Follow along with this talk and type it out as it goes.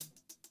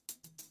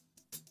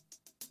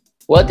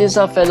What is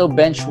up, fellow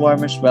bench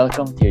warmers?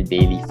 Welcome to your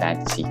daily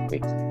fantasy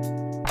quick.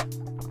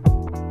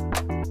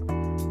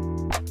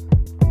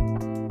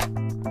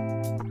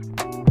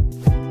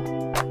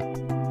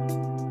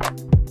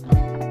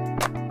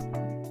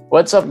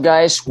 What's up,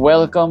 guys?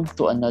 Welcome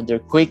to another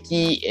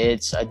quickie.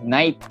 It's a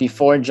night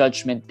before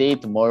Judgment Day.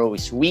 Tomorrow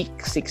is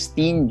week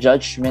 16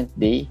 Judgment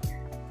Day,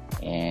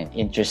 and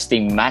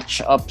interesting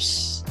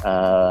matchups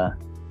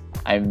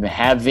I'm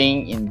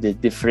having in the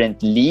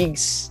different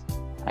leagues.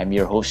 I'm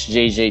your host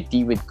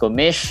JJT with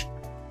Komish.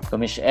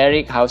 Komish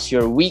Eric, how's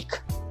your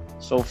week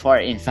so far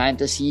in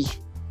fantasy?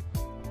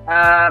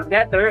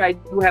 Better. I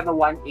do have a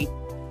 1-8.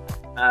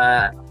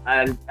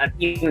 A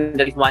team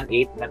that is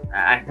 1-8, but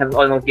I have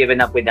almost given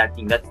up with that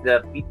team. That's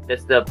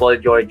the Paul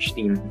George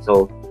team.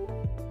 So,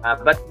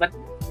 but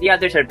the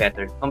others are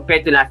better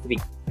compared to last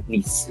week, at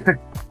least.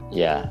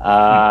 Yeah,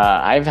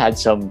 I've had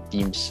some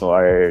teams who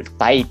are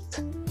tight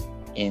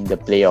in the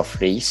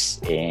playoff race,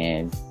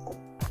 and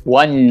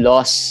one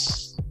loss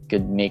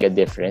could make a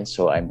difference.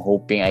 So I'm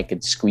hoping I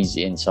could squeeze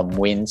in some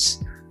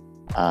wins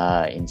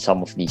in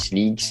some of these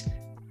leagues.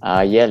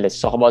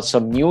 Let's talk about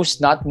some news.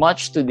 Not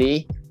much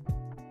today.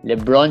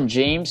 LeBron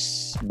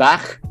James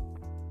back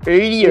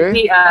earlier.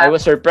 I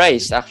was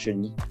surprised,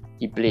 actually.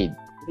 He played.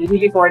 Maybe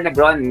before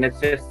LeBron,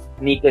 let's just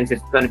sneak in since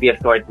it's going to be a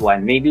short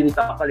one. Maybe we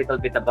talk a little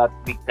bit about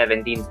week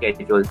 17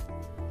 schedule.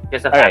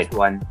 Just a fast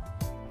one.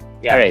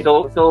 Yeah. Right.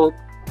 So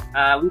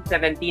week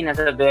 17 has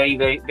a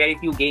very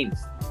few games.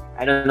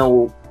 I don't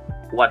know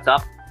what's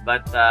up,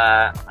 but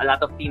a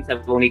lot of teams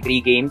have only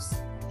 3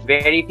 games.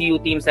 Very few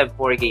teams have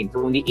 4 games.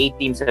 Only 8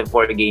 teams have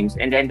 4 games.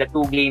 And then the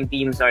 2-game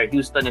teams are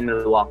Houston and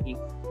Milwaukee.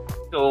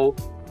 So,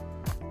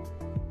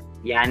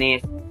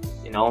 Giannis,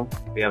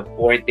 we have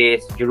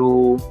Portis,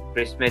 Drew,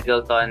 Chris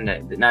Middleton.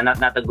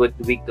 Not a good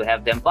week to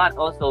have them. But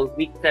also,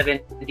 week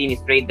 17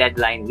 is trade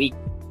deadline week.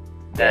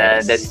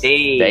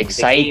 The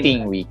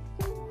exciting week.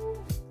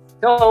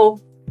 So,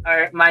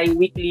 my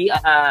weekly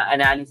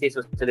analysis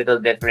was a little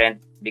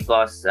different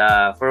because,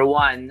 for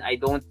one, I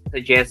don't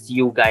suggest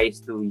you guys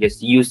to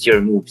just use your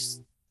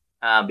moves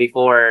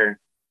before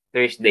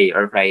Thursday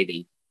or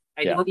Friday.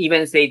 I don't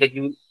even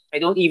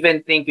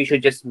think you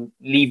should just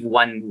leave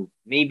one move.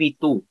 Maybe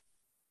two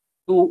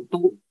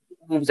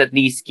moves at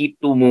least. Keep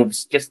 2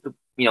 moves just to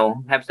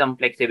have some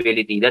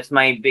flexibility. That's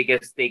my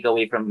biggest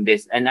takeaway from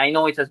this. And I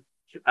know it's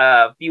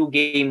a few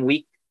game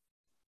week,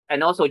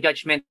 and also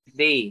Judgment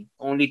Day,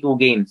 only 2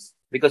 games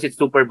because it's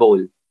Super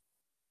Bowl.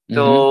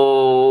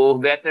 So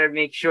better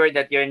make sure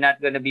that you're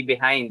not gonna be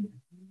behind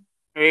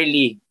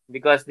early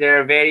because there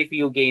are very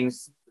few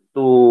games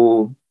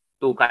to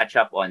catch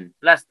up on.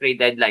 Plus trade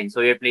deadline.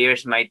 So your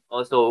players might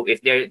also,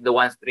 if they're the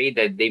ones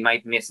traded, they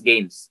might miss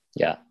games.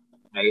 Yeah.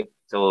 Right?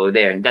 So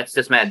that's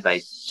just my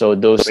advice. So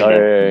those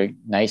are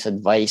nice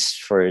advice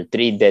for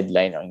trade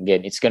deadline.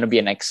 Again, it's going to be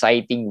an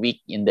exciting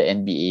week in the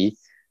NBA,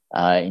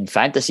 in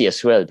fantasy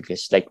as well,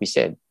 because like we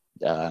said,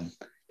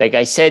 like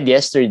I said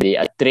yesterday,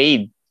 a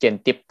trade can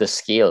tip the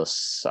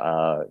scales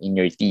in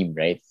your team,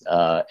 right?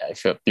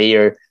 If a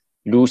player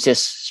loses,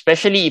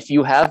 especially if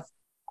you have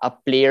a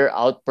player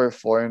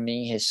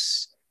outperforming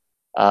his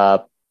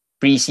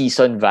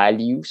preseason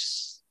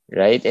values,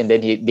 right? And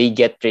then they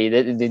get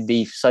traded and then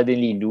they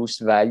suddenly lose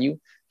value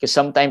because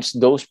sometimes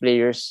those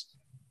players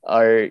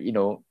are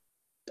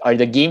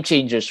the game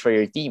changers for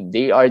your team.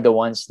 They are the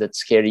ones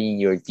that's carrying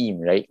your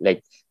team, right?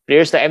 Like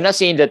players like, I'm not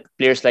saying that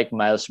players like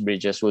Miles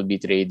Bridges will be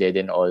traded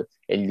and all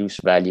and lose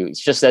value.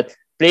 It's just that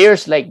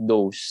players like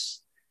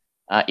those,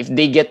 if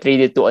they get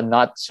traded to a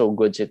not so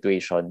good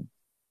situation,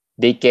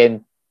 they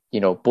can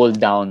pull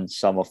down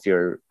some of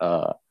your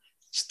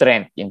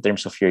strength in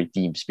terms of your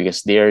teams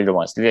because they're the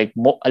ones. Like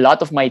a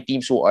lot of my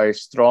teams who are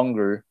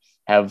stronger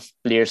have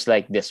players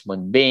like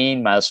Desmond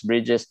Bain, Miles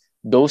Bridges,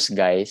 those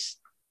guys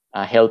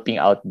helping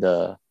out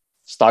the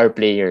star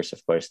players,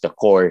 of course, the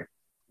core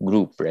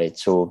group, right?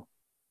 So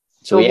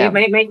yeah.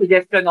 My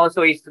suggestion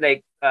also is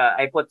like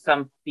I put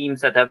some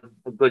teams that have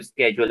a good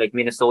schedule. Like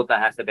Minnesota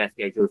has the best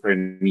schedule for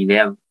me. They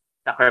have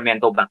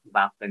Sacramento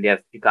back-to-back, and they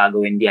have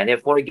Chicago, Indiana. They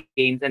have 4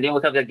 games, and they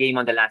also have the game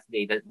on the last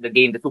day,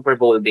 the Super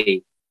Bowl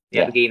day. They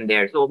have a game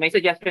there. So my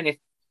suggestion is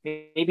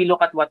maybe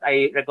look at what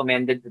I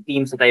recommended, the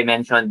teams that I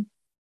mentioned.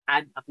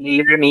 Add a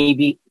player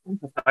maybe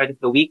at the start of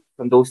the week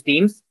from those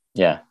teams.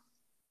 Yeah.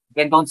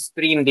 Then don't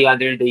stream the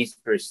other days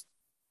first.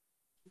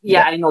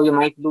 Yeah, I know you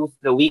might lose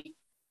the week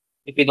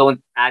if you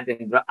don't add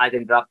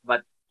and drop,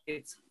 but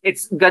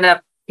it's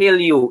gonna kill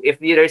you if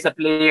there's a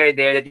player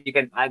there that you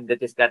can add that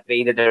just got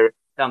traded or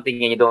something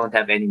and you don't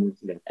have any moves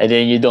left. And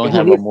then you don't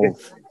have a move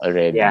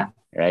already. Yeah.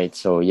 Right.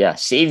 So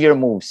save your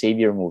moves.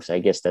 I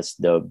guess that's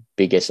the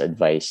biggest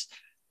advice.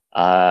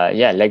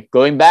 Like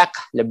going back,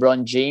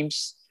 LeBron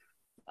James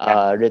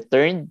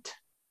returned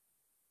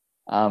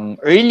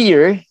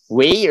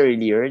way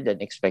earlier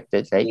than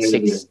expected, right?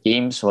 6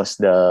 games was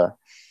the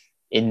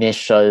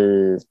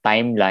initial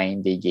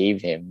timeline they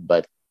gave him,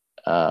 but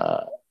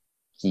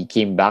he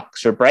came back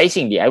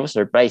surprisingly. I was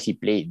surprised he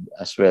played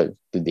as well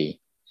today.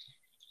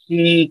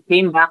 He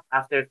came back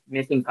after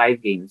missing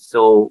 5 games.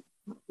 So,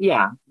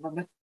 yeah,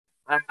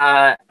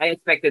 I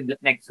expected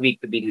next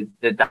week to be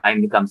the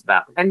time he comes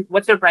back. And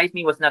what surprised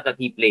me was not that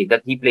he played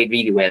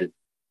really well.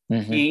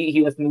 Mhm.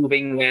 He was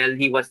moving well.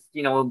 He was,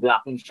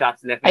 blocking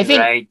shots left I and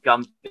think right,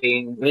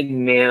 jumping,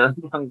 windmill,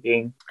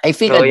 dunking. I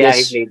think So at yeah, he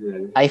this played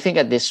well. I think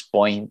at this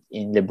point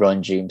in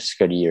LeBron James'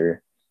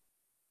 career,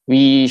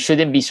 we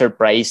shouldn't be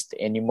surprised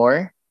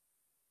anymore.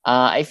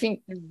 I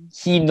think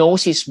he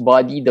knows his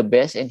body the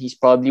best, and he's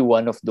probably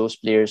one of those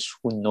players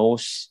who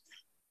knows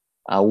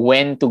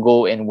when to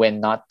go and when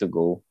not to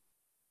go.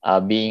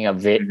 Being a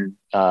Mhm.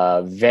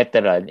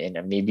 veteran, and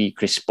maybe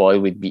Chris Paul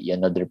would be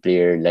another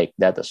player like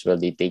that as well.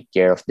 They take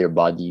care of their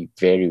body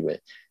very well.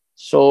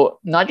 So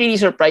not really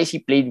surprised he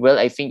played well.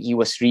 I think he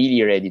was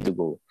really ready to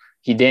go.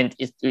 He didn't.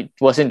 It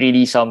wasn't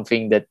really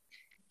something that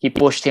he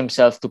pushed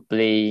himself to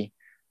play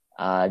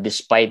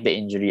despite the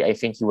injury. I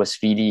think he was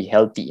really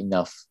healthy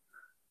enough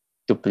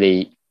to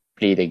play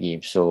the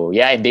game. So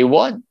yeah, and they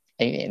won.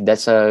 I mean,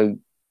 that's a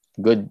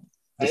good.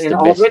 That's In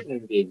the best.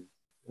 overtime game.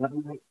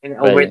 In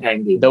Well,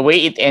 overtime the game.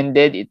 way it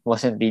ended, it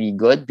wasn't really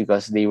good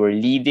because they were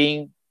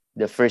leading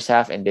the first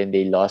half and then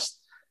they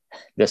lost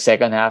the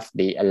second half.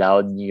 They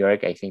allowed New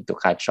York, I think, to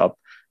catch up.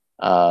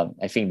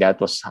 I think that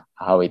was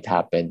how it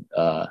happened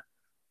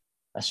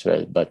as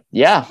well. But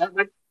yeah,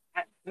 But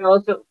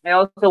I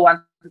also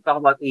want to talk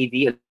about AD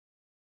a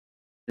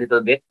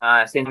little bit.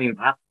 Since coming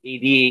back,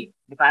 AD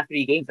the past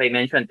 3 games I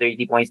mentioned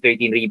 30 points,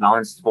 13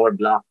 rebounds, 4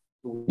 blocks,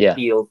 two yeah,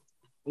 steals.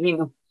 I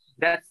mean,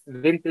 that's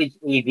vintage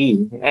AD.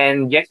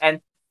 And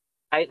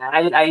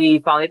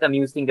I found it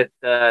amusing that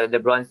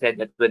LeBron said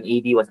that when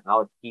AD was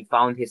out, he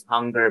found his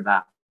hunger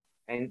back,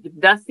 and it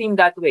does seem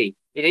that way.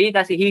 It really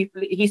does.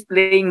 He's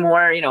playing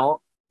more,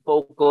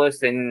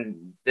 focused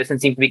and doesn't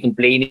seem to be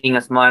complaining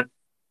as much.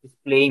 He's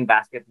playing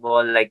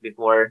basketball like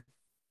before,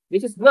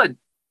 which is good.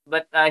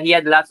 But he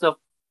had lots of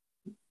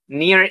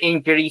near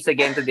injuries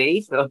again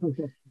today, so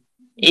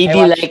I AD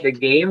watched the like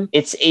game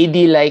it's AD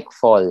like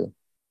fall.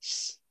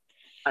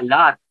 a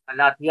lot.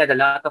 He had a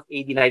lot of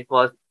AD light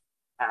balls.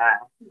 Uh,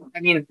 I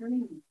mean,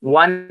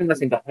 one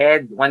was in the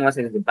head, one was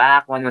in the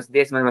back, one was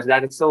this, one was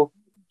that. So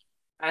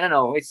I don't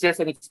know. It's just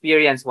an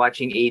experience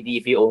watching AD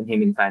if you own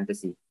him in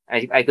fantasy.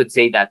 I could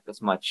say that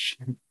as much.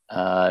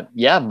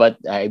 Yeah, but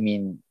I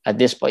mean, at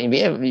this point,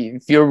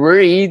 if you're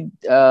worried,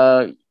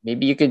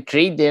 maybe you could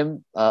trade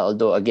him.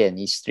 Although again,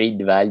 he's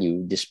trade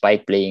value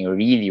despite playing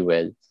really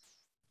well.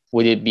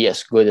 Would it be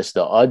as good as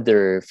the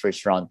other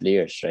first round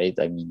players, right?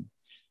 I mean,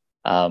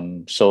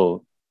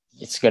 so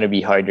it's gonna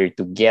be harder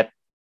to get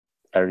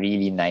a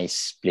really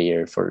nice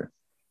player for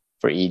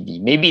AD.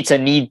 Maybe it's a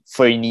need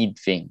for need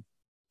thing.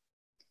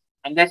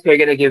 Unless you're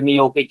gonna give me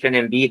Jokic and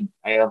Embiid,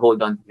 I'll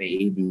hold on to my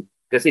AD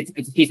because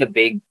he's a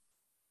big.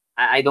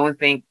 I don't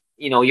think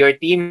your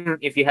team.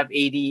 If you have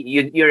AD,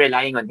 you're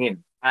relying on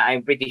him.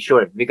 I'm pretty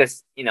sure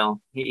because he's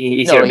No,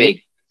 your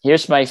big.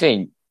 here's my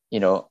thing. You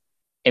know,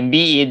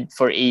 Embiid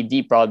for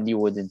AD probably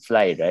wouldn't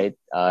fly, right?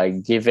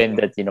 Given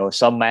Yeah. that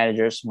some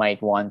managers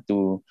might want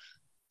to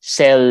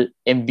sell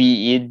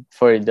Embiid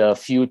for the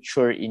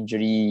future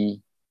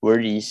injury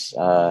worries.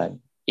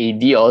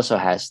 AD also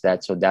has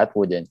that, so that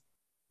wouldn't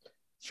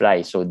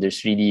fly. So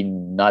there's really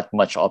not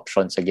much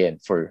options again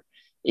for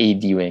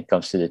AD when it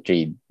comes to the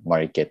trade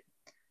market.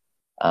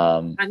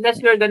 Um, Unless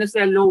you're gonna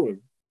sell low.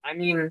 I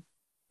mean,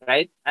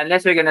 right?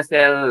 Unless you're gonna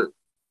sell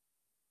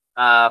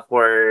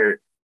for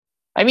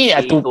I mean,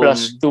 a two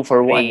plus Tatum, two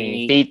for one,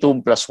 Clay.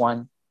 Tatum plus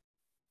one,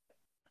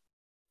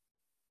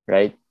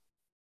 right?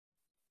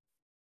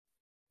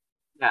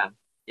 Yeah,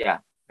 yeah.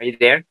 Are you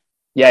there?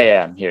 Yeah,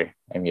 yeah, I'm here.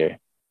 I'm here.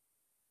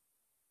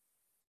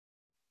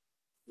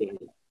 Yeah.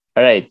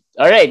 All right.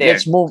 All right. There.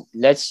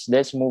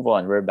 Let's move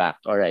on. We're back.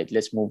 All right.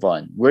 Let's move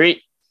on. We're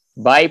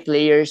by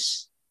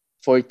players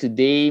for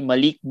today.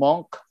 Malik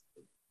Monk,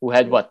 who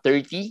had what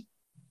 30.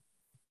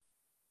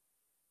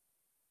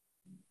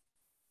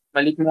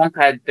 Malik Monk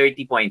had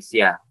 30 points.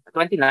 Yeah,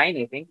 29,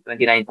 I think.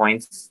 29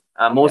 points.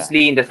 Yeah.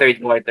 Mostly in the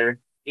third quarter.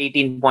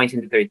 18 points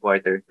in the third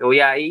quarter. So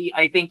yeah,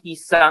 I think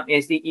he's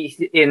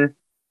in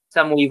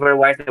some waiver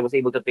wires. I was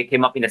able to pick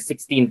him up in a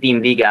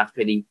 16-team league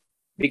actually,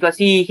 because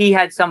he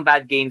had some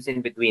bad games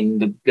in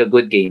between the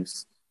good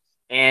games.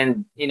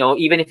 And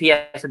even if he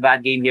has a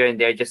bad game here and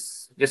there,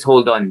 just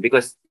hold on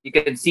because you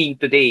can see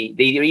today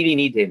they really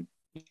need him.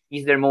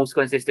 He's their most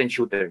consistent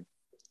shooter.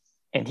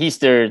 And he's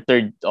their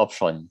third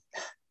option.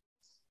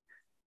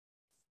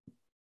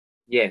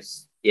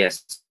 Yes,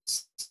 yes.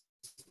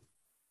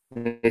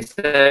 He's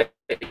the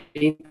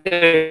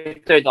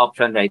third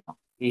option right now.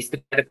 He's the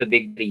kind of the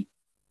big three.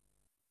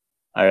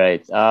 All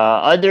right.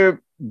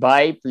 Other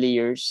by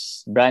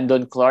players,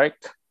 Brandon Clark.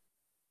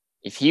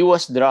 If he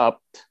was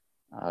dropped,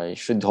 you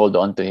should hold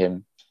on to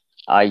him.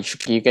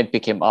 You can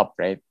pick him up,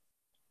 right?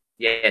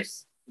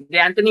 Yes. The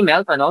Anthony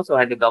Melton also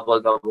had a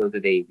double double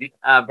today.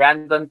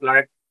 Brandon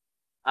Clark,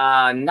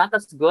 not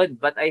as good,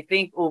 but I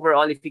think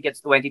overall, if he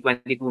gets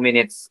 20-22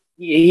 minutes,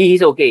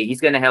 he's okay. He's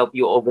gonna help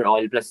you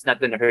overall. Plus, it's not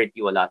gonna hurt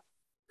you a lot.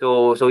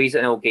 So he's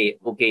an okay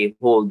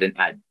hold and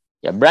add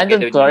Yeah, Brandon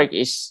together with Clark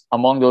Monk. is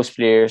among those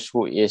players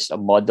who is a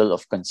model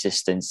of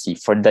consistency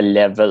for the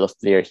level of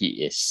player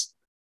he is.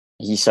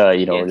 He's a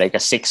Yes. like a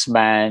six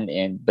man,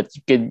 and but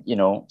you could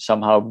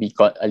somehow be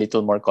a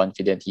little more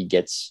confident. He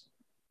gets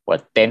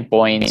what 10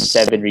 points,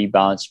 7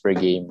 rebounds per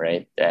game,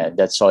 right?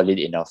 That's solid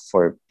enough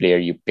for player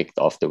you picked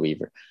off the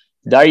waiver.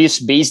 Darius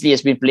Baisley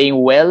has been playing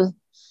well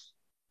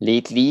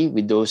lately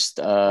with those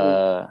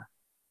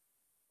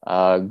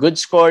good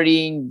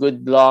scoring,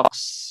 good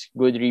blocks,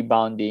 good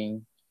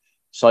rebounding,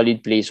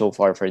 solid play so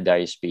far for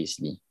Darius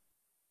Baisley.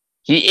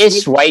 He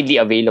is He, widely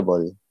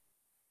available.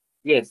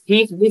 yes,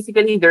 he's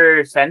basically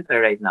their center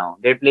right now.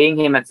 They're playing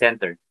him at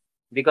center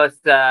because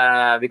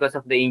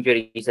of the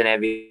injuries and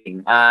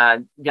everything.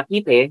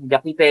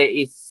 Jakite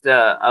is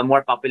a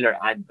more popular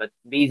ad, but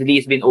Beasley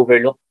has been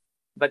overlooked.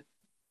 But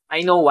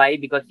I know why,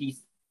 because he's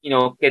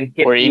can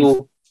hit Or in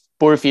you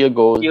poor field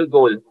goal. field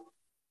goal,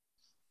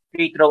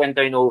 free throw and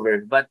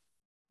turnover. But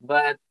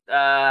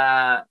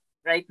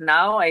right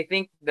now, I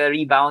think the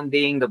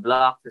rebounding, the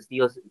blocks, the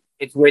steals,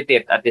 it's worth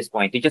it at this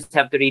point. You just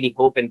have to really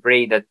hope and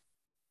pray that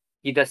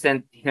he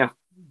doesn't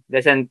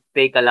doesn't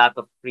take a lot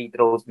of free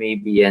throws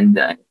maybe and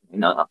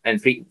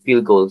free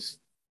field goals.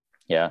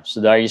 Yeah,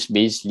 so Darius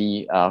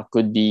Baisley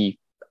could be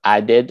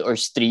added or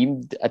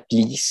streamed at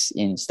least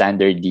in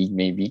standard league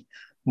maybe.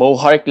 Mo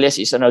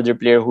Harkless is another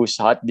player who's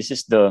hot. This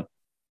is the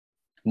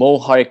Mo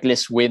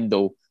Harkless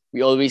window.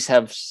 We always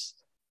have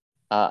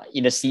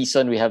in a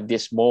season we have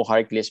this Mo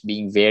Harkless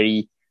being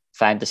very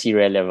fantasy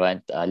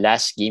relevant.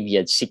 Last game he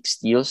had 6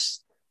 steals.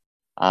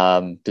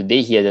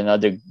 Today he had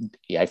another.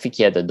 I think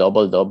he had a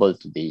double double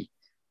today.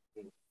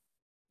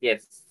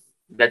 Yes,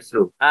 that's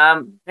true.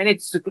 And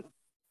it's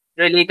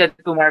related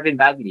to Marvin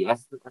Bagley,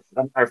 as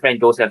our friend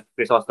Joseph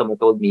Crisostomo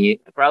told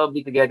me.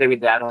 Probably together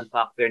with Aaron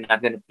Fox, they're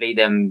not going to play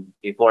them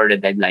before the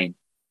deadline,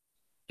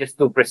 just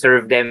to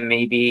preserve them,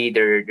 maybe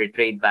their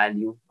trade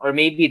value, or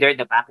maybe they're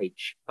the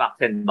package, Fox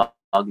and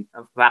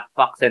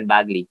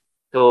Bagley.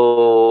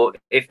 So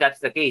if that's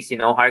the case,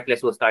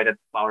 Harkless will start at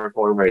power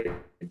forward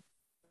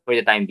for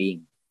the time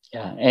being.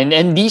 Yeah,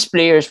 and these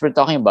players we're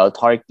talking about,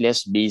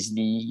 Harkless,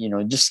 Beasley,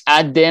 just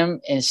add them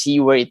and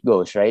see where it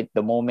goes, right?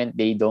 The moment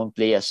they don't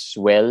play as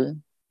well,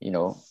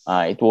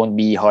 it won't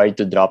be hard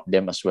to drop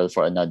them as well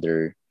for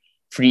another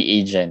free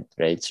agent,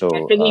 right? So,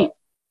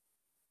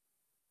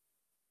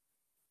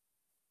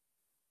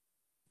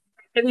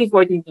 Actually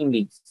 14 team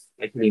leagues.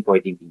 Actually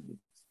 14 team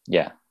leagues.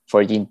 yeah,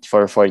 14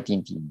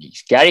 team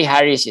leagues. Gary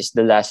Harris is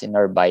the last in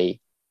our buy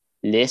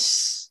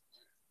list.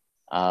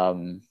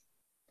 Um,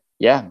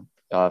 yeah,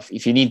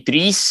 if you need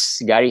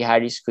threes, Gary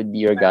Harris could be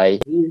your guy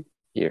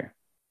here.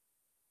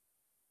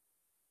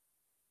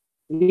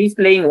 He's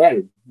playing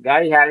well.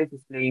 Gary Harris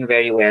is playing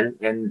very well,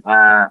 and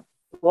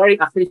scoring,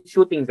 actually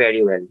shooting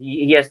very well.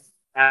 He has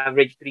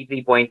averaged 3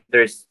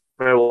 3-pointers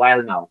for a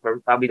while now, for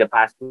probably the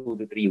past 2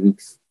 to 3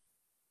 weeks.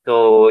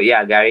 So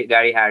yeah,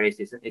 Gary Harris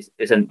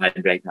isn't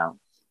bad right now.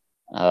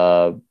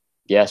 Uh,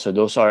 yeah, so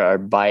those are our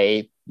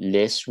buy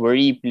list.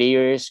 Worry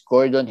players.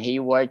 Gordon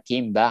Hayward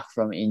came back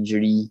from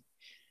injury.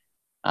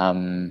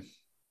 Um,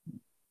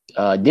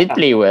 did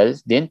play well.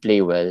 Didn't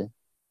play well.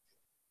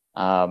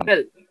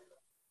 Well,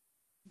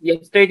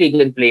 yesterday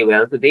didn't play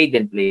well. Today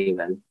didn't play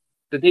well.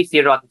 Today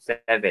 0 out of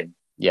 7.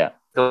 Yeah.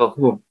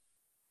 So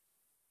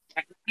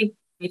I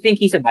think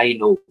he's a buy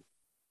low.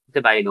 He's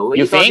a buy low.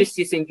 You It's think? always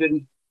his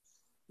injury.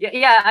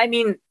 Yeah. I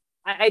mean,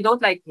 I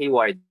don't like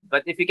Hayward,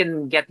 but if you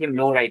can get him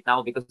low right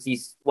now because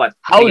he's what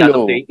How 3 out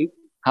of 30, low?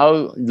 How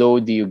low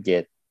do you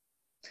get?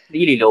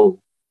 really low.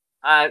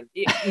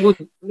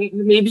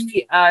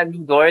 Maybe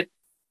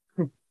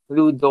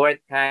Lou Dort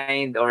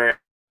kind, or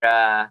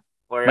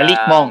Malik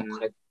Monk.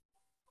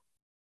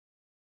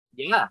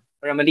 yeah,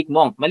 or a Malik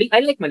Monk. I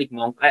like Malik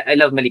Monk. I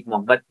love Malik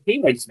Monk, but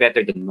Hayward is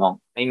better than Monk.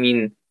 I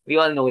mean, we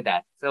all know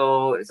that.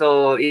 So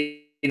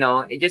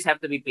you just have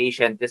to be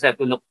patient. Just have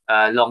to look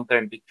long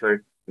term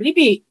picture.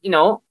 Maybe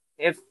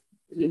if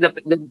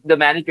the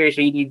manager is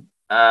really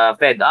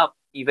fed up,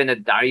 even a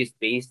Darius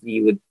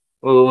Baisley would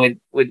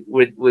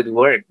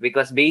work,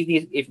 because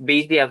Baisley, if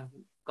Baisley have a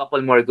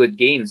couple more good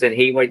games and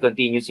Hayward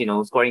continues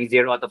scoring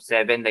 0 out of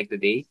 7 like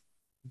today.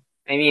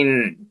 I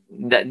mean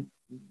that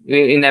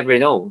you never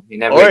know. You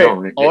never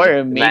know.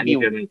 Or The maybe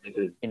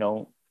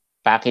manager,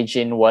 package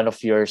in one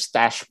of your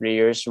stash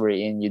players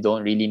wherein you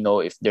don't really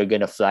know if they're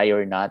gonna fly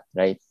or not,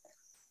 right?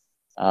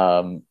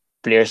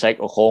 Players like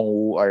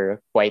Okongwu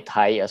are quite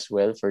high as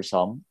well for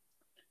some,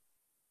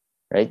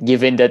 right?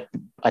 Given that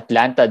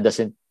Atlanta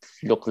doesn't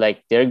look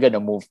like they're gonna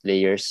move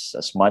players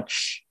as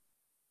much,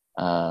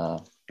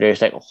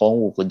 players like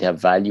Okongwu could have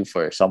value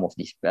for some of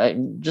these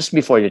just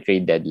before the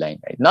trade deadline,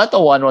 right? Not a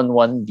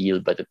one-on-one deal,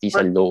 but at least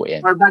a low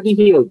end. or Buddy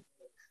Hield.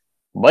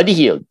 Buddy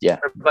Hield, yeah.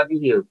 Or Buddy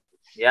Hield.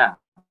 Yeah.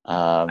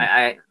 Um,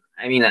 I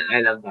mean,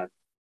 I love that.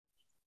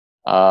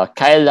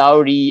 Kyle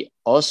Lowry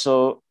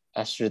also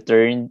has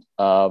returned.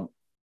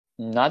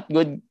 Not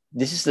good.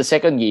 This is the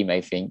second game,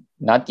 I think.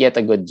 Not yet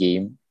a good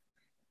game.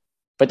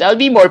 But I'll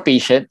be more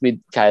patient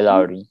with Kyle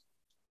Lowry.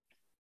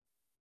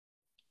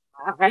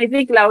 I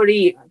think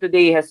Lowry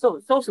today has so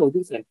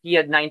decent. He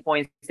had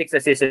 9.6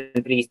 assists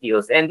and 3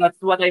 steals, and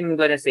that's what I'm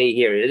gonna say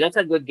here. That's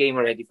a good game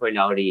already for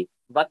Lowry.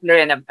 Butler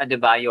and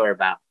Adebayo are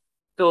back.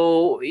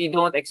 So you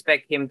don't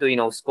expect him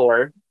to,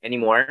 score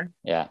anymore.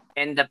 Yeah.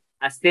 And the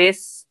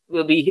assists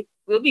will be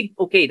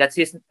okay. That's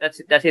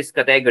his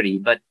category.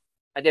 But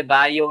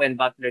Adebayo and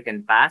Butler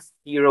can pass.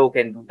 Hero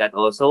can do that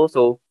also.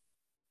 So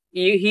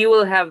he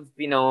will have,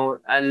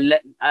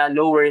 a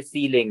lower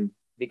ceiling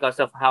because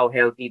of how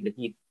healthy the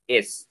Heat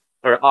is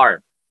or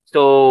are.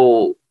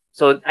 So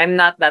I'm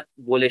not that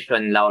bullish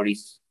on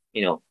Lowry's,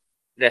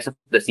 rest of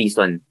the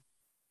season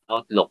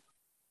outlook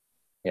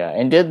Yeah.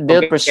 And they'll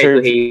compared to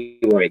preserve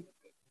Hayward.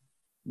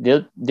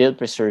 they'll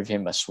preserve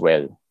him as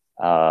well.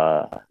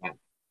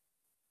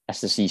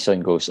 As the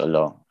season goes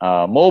along.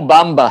 Mo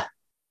Bamba.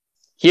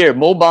 Here,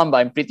 Mo Bamba,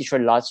 I'm pretty sure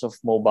lots of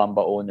Mo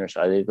Bamba owners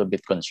are a little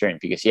bit concerned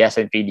because he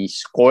hasn't really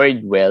scored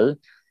well.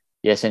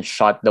 He hasn't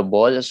shot the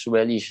ball as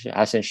well.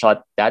 Hasn't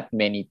shot that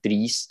many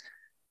threes,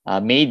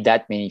 made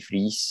that many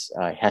threes.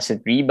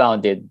 Hasn't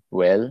rebounded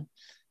well.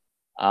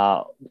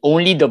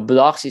 Only the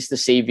blocks is the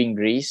saving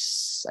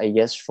grace, I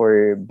guess,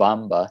 for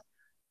Bamba.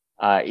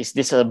 Is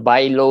this a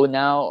buy low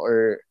now,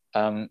 or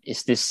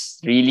is this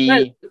Well,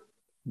 really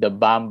the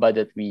Bamba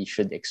that we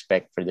should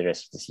expect for the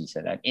rest of the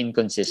season? An we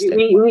inconsistent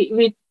we one. we,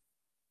 we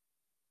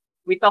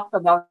we talked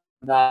about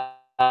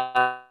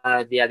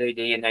the other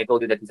day, and I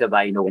told you that he's a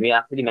buy low. And we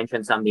actually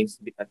mentioned some names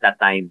at that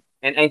time.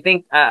 And I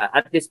think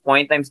at this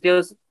point, I'm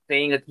still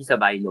saying that he's a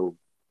buy low.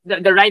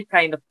 The right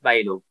kind of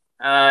buy low.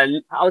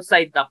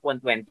 Outside top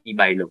 120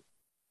 buy low.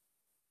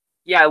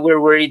 Yeah,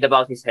 we're worried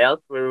about his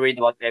health. We're worried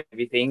about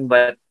everything.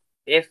 But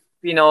if,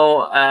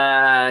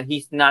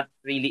 he's not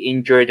really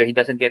injured or he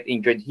doesn't get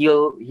injured,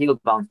 he'll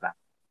bounce back.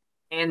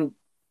 And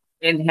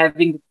and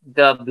having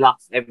the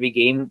blocks every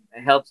game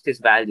helps his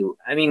value.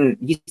 I mean,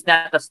 he's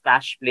not a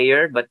stash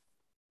player, but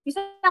he's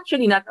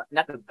actually not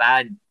a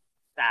bad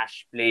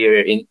stash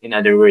player in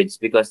other words,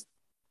 because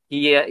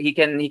he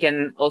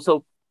can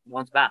also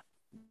bounce back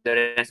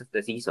the rest of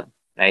the season,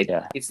 right?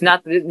 Yeah, It's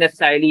not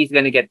necessarily he's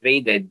gonna get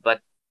traded, but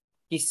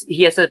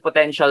he has a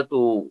potential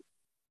to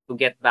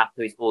get back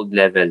to his old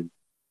level.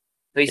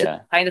 So he's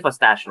yeah. kind of a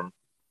stasher.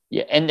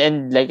 Yeah,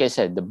 and like I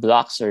said, the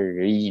blocks are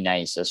really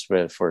nice as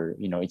well. For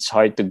it's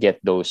hard to get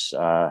those.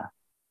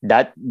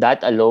 That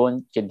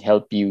alone can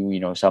help you,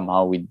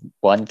 somehow with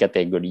one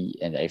category,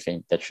 and I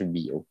think that should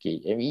be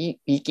okay. I mean,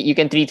 you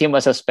can treat him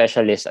as a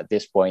specialist at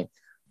this point,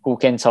 who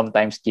can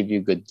sometimes give you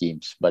good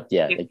games. But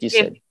yeah, If like you if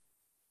said,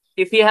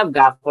 if you have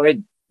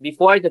Gafford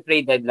before the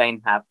trade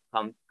deadline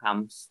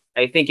comes,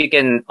 I think you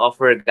can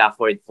offer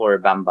Gafford for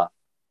Bamba,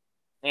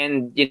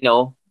 and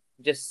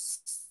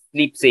just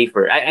sleep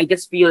safer. I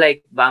just feel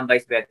like Bamba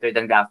is better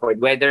than Gafford.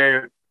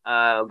 Whether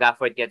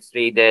Gafford gets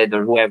traded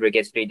or whoever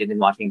gets traded in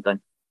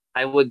Washington,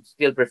 I would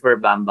still prefer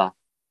Bamba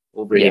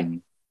over yeah,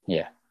 him.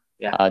 yeah.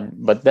 Yeah,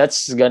 But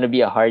that's gonna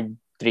be a hard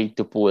trade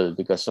to pull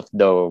because of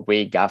the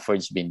way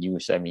Gafford's been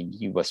used. I mean,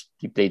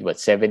 he played what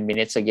 7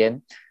 minutes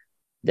again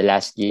the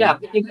last yeah.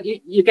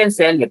 game. You can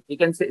sell it. You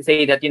can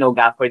say that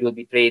Gafford will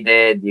be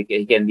traded.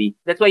 He can be.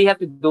 That's why you have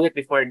to do it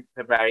before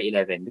February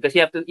 11, because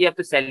you have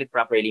to sell it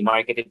properly,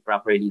 market it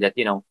properly. That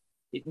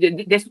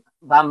this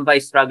Bamba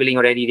is struggling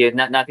already.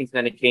 Nothing's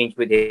gonna change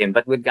with him.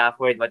 But with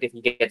Gafford, what if he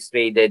gets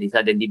traded? He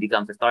suddenly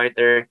becomes a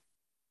starter,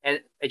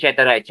 and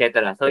etc.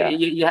 etc. So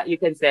Yeah. you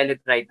can sell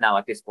it right now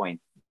at this point.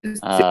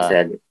 Just sell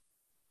Uh, it.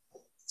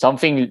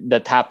 Something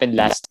that happened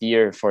last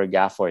year for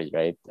Gafford,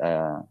 right?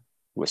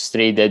 Was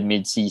traded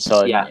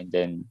mid-season, Yeah. and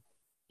then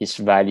his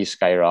value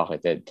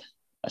skyrocketed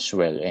as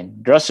well. And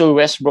Russell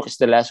Westbrook is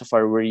the last of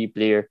our worry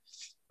player.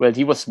 Well,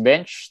 he was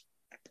benched.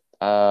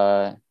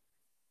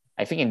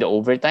 I think in the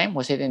overtime.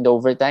 Was it in the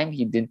overtime?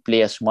 He didn't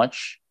play as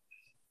much.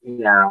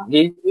 Yeah,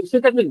 he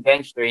should have been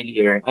benched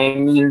earlier. I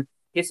mean,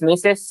 his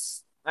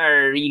misses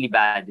are really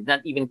bad. It's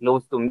not even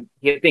close to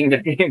hitting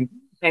the rim.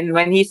 And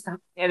when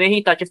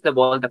he touches the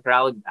ball, the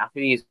crowd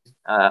actually is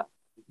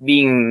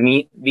being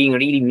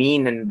really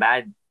mean and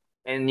bad,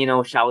 and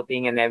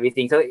shouting and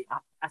everything. So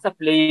as a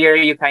player,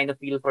 you kind of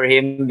feel for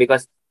him,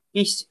 because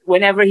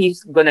whenever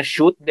he's gonna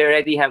shoot, they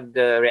already have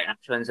the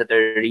reactions that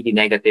are really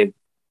negative.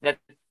 That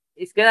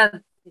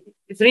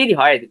it's really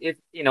hard. It's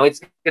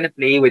gonna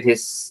play with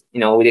his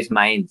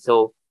mind.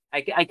 So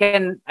I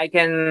can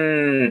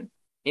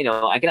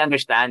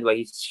understand why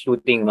he's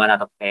shooting 1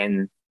 out of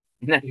 10,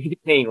 not really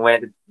playing well.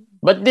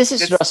 But this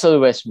is Because Russell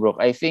Westbrook.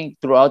 I think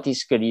throughout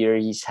his career,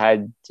 he's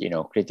had,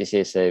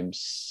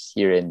 criticisms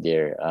here and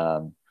there.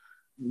 So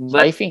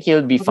I but think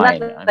he'll be but not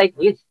fine. like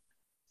this.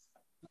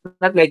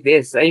 Not like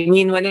this. I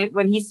mean,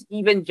 when he's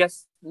even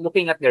just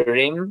looking at the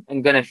rim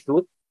and gonna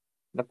shoot,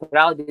 the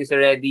crowd is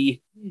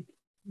already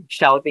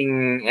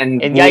shouting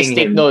and And guys, booing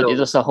take him. note, it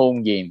So was a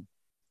home game.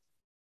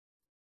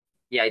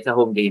 yeah, it's a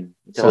home game.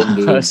 It's a So, home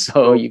game. so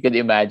So you could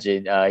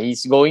imagine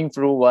he's going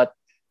through what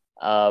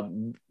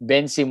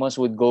Ben Simmons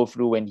would go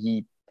through when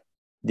he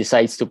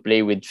decides to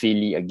play with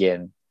Philly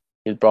again.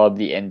 He'll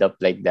probably end up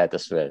like that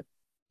as well.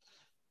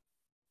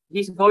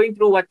 he's going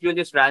through what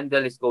Julius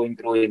Randle is going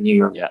through in New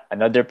York. Yeah,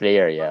 another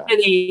player. Yeah,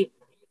 Actually,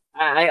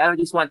 I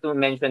just want to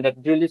mention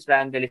that Julius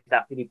Randle is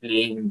actually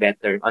playing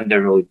better on the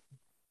road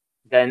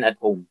than at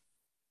home.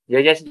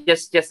 Yeah,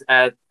 just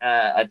a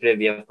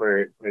trivia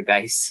for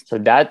guys So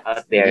that,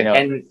 out there.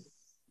 And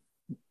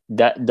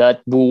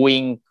that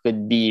booing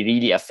could be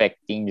really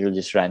affecting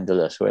Julius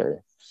Randle as well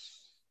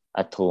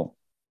at home.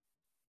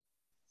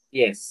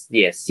 yes,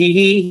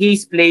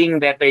 he's playing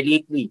better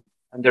lately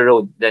on the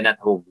road than at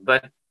home.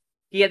 But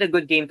he had a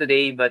good game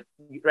today. But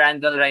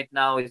Randall right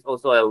now is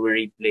also a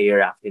worry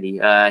player.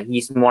 Actually,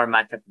 he's more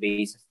matchup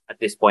based at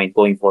this point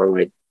going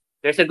forward.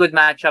 There's a good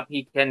matchup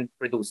he can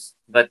produce,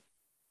 but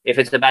if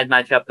it's a bad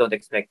matchup, don't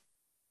expect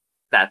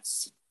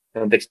stats.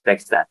 Don't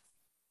expect stats.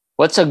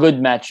 What's a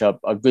good matchup?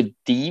 A good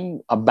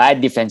team? A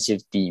bad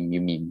defensive team,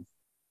 you mean?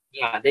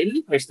 Yeah, the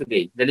Lakers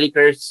today. The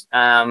Lakers.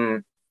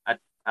 At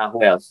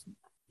who else?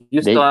 They,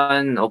 Houston,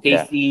 yeah,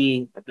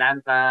 OKC,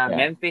 Atlanta, yeah.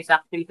 Memphis.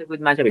 Actually, it's a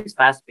good matchup. It's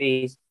fast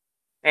paced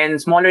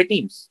and smaller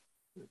teams.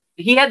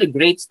 He had a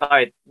great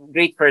start,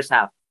 great first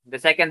half. The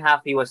second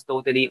half, he was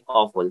totally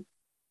awful.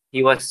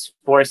 He was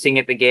forcing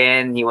it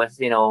again. He was,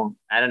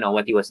 I don't know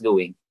what he was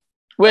doing.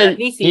 But Well, at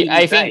least he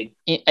tried.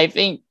 I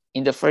think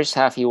in the first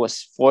half he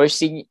was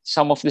forcing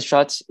some of the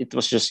shots. It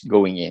was just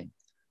going in.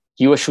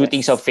 He was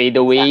shooting some Yes, exactly.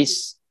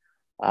 fadeaways,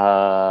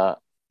 uh,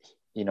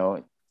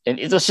 and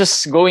it was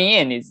just going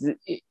in.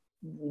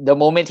 The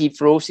moment he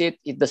throws it,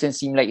 it doesn't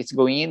seem like it's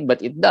going in,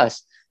 but it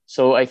does.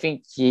 So I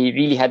think he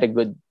really had a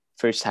good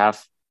first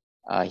half.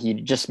 He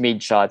just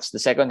made shots. The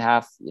second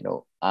half,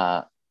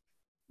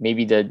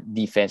 maybe the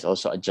defense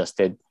also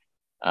adjusted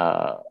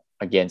uh,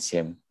 against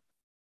him.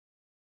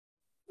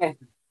 Yeah.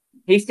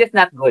 He's just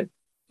not good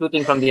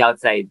shooting from the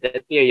outside.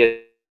 That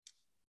period.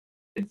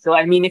 So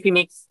I mean, if he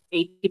makes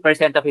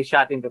 80% of his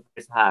shot in the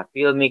first half,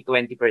 he'll make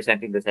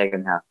 20% in the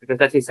second half because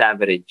that's his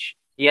average.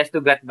 He has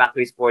to get back to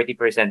his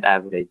 40%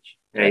 average,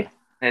 Yeah. right?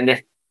 And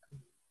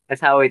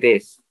that's how it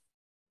is.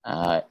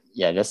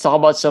 Yeah, let's talk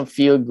about some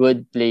feel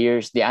good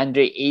players.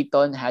 DeAndre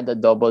Ayton had a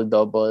double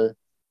double.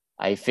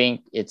 I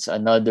think it's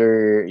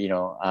another,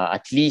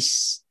 at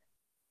least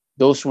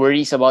those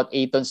worries about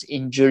Ayton's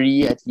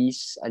injury, at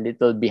least a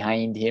little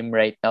behind him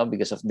right now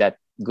because of that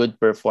good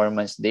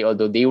performance.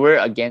 Although they were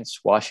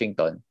against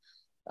Washington,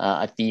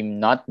 a team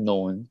not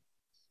known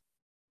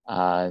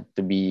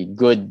to be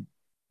good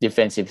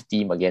defensive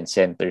team against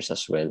centers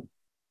as well.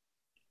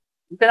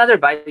 It's another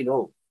buy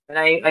low. And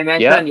I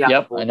mentioned Yep, Jakob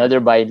yep, Poeltl. another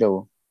buy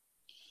low.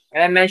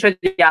 And I mentioned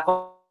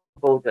Jakob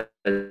Poeltl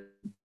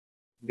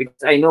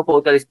because I know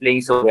Poeltl is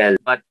playing so well,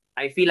 but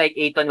I feel like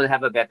Ayton will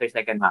have a better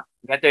second half,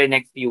 better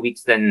next few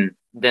weeks than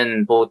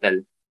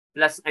Poeltl.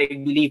 Plus, I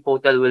believe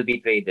Poeltl will be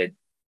traded.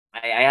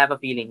 I have a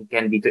feeling he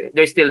can be.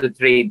 There's still the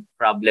trade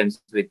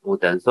problems with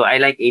Poeltl, so I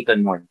like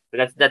Ayton more.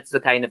 So that's the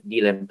kind of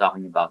deal I'm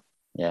talking about.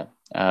 Yeah.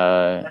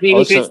 But maybe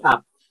Also,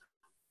 Kristaps,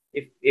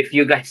 if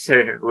you guys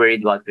are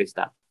worried about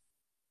Kristaps.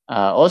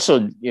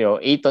 Also,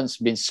 Aiton's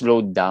been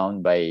slowed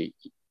down by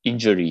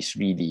injuries.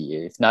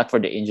 Really, if not for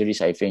the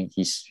injuries, I think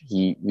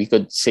we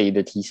could say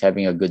that he's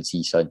having a good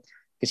season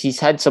because he's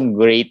had some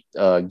great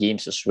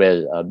games as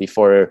well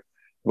before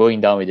going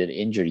down with an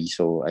injury.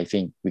 So I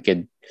think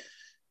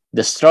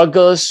the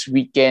struggles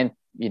we can't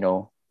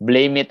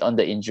blame it on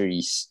the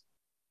injuries.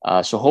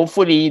 So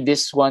hopefully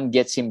this one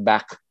gets him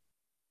back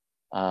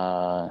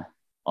uh,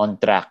 on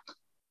track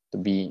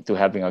to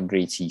having a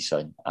great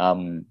season.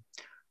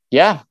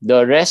 Yeah,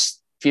 the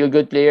rest feel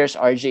good players.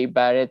 RJ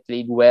Barrett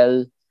played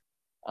well.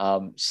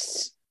 Um,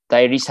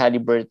 Tyrese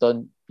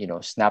Halliburton,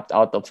 snapped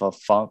out of a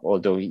funk.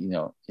 Although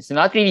it's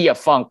not really a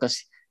funk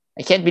because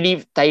I can't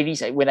believe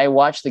Tyrese. When I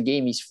watched the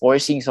game, he's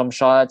forcing some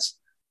shots,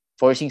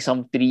 forcing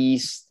some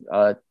threes,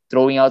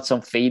 throwing out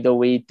some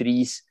fadeaway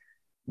threes.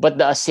 But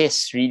the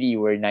assists really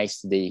were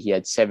nice today. He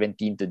had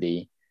 17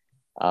 today.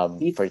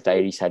 He's For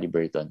Tyrese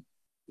Halliburton.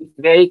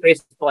 very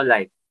Chris Paul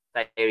like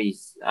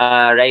Tyrese.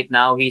 Right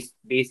now he's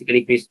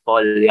basically Chris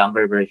Paul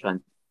younger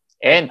version.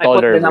 I, And I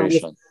put taller the numbers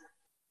version.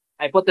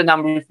 I put the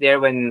numbers there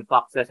when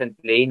Fox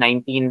doesn't play.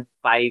 19,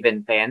 5,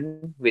 and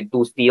 10 with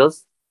 2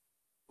 steals,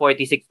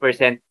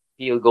 46%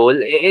 field goal.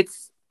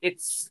 It's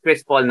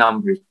Chris Paul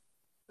numbers.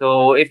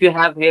 So if you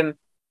have him,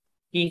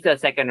 he's a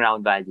second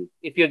round value.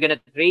 If you're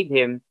gonna trade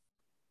him,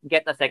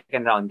 get a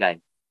second round guy.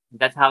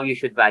 That's how you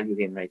should value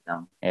him right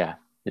now. Yeah.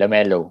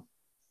 LaMelo.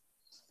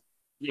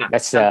 Yeah,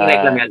 That's something like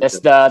uh Lamelo. that's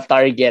the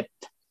target.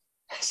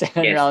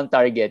 Second Yes. round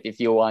target if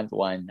you want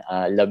one.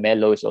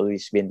 Lamelo's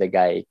always been the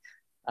guy.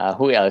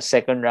 Who else?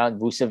 Second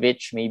round,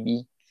 Vucevic,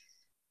 maybe.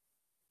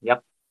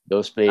 Yep.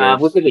 Those players.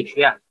 Vucevic,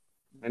 yeah.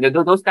 And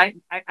those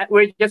kind,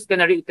 we're just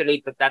gonna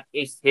reiterate that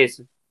is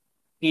his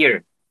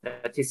tier.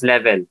 That's his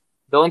level.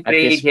 Don't At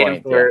trade this him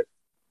point, yeah. for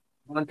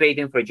don't trade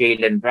him for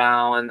Jalen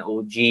Brown,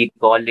 OG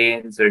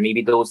Collins, or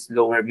maybe those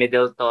lower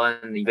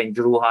Middleton, even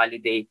Drew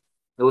Holiday.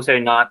 Those are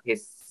not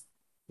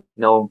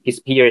his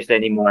peers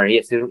anymore.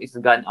 He's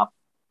gone up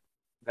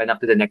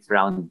to the next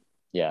round,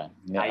 Yeah.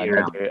 higher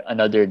round.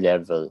 Another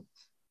level.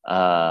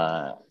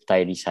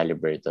 Tyrese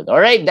Halliburton. All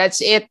right,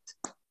 that's it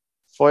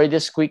for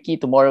this quickie.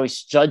 Tomorrow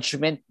is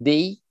Judgment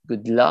Day.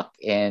 Good luck.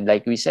 And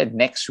like we said,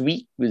 next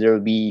week there will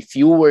be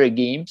fewer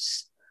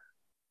games.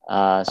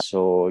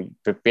 So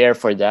prepare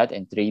for that,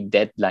 and trade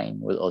deadline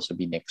will also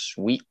be next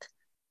week.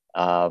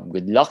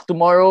 Good luck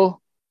tomorrow.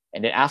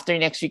 And then after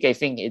next week, I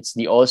think it's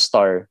the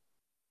All-Star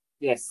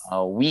Yes.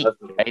 week,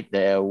 Okay. right?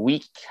 The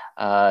week,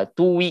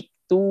 2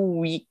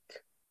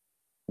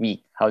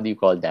 week. How do you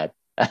call that?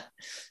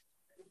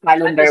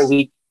 Calendar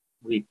week.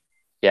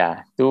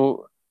 Yeah,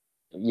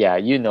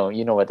 you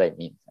know what I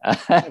mean.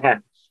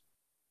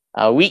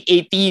 Week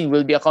 18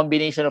 will be a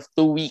combination of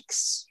 2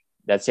 weeks.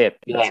 That's it.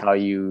 That's Yeah. how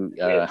you.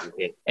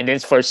 Okay. And then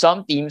for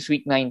some teams,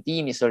 week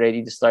 19 is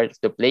already the start of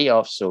the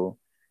playoffs. So,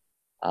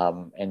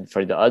 and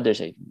for the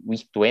others,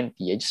 week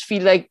 20, I just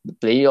feel like the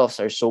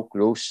playoffs are so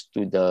close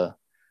to the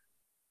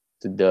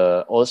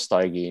All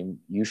Star game.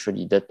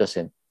 Usually, that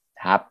doesn't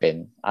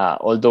happen.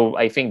 Although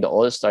I think the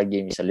All Star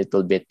game is a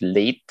little bit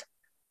late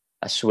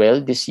as well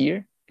this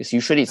year, because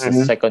usually it's the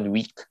Mm-hmm. second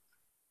week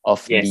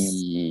of Yes.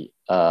 the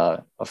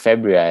of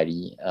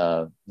February.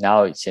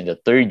 Now it's in the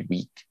third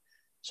week,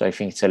 so I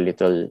think it's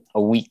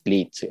a week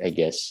late, I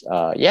guess.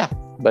 Yeah,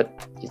 but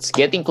it's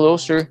getting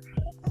closer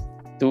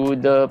to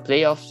the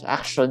playoffs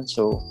action.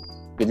 So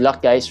good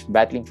luck, guys,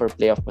 battling for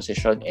playoff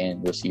position,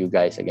 and we'll see you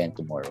guys again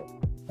tomorrow.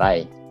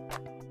 Bye.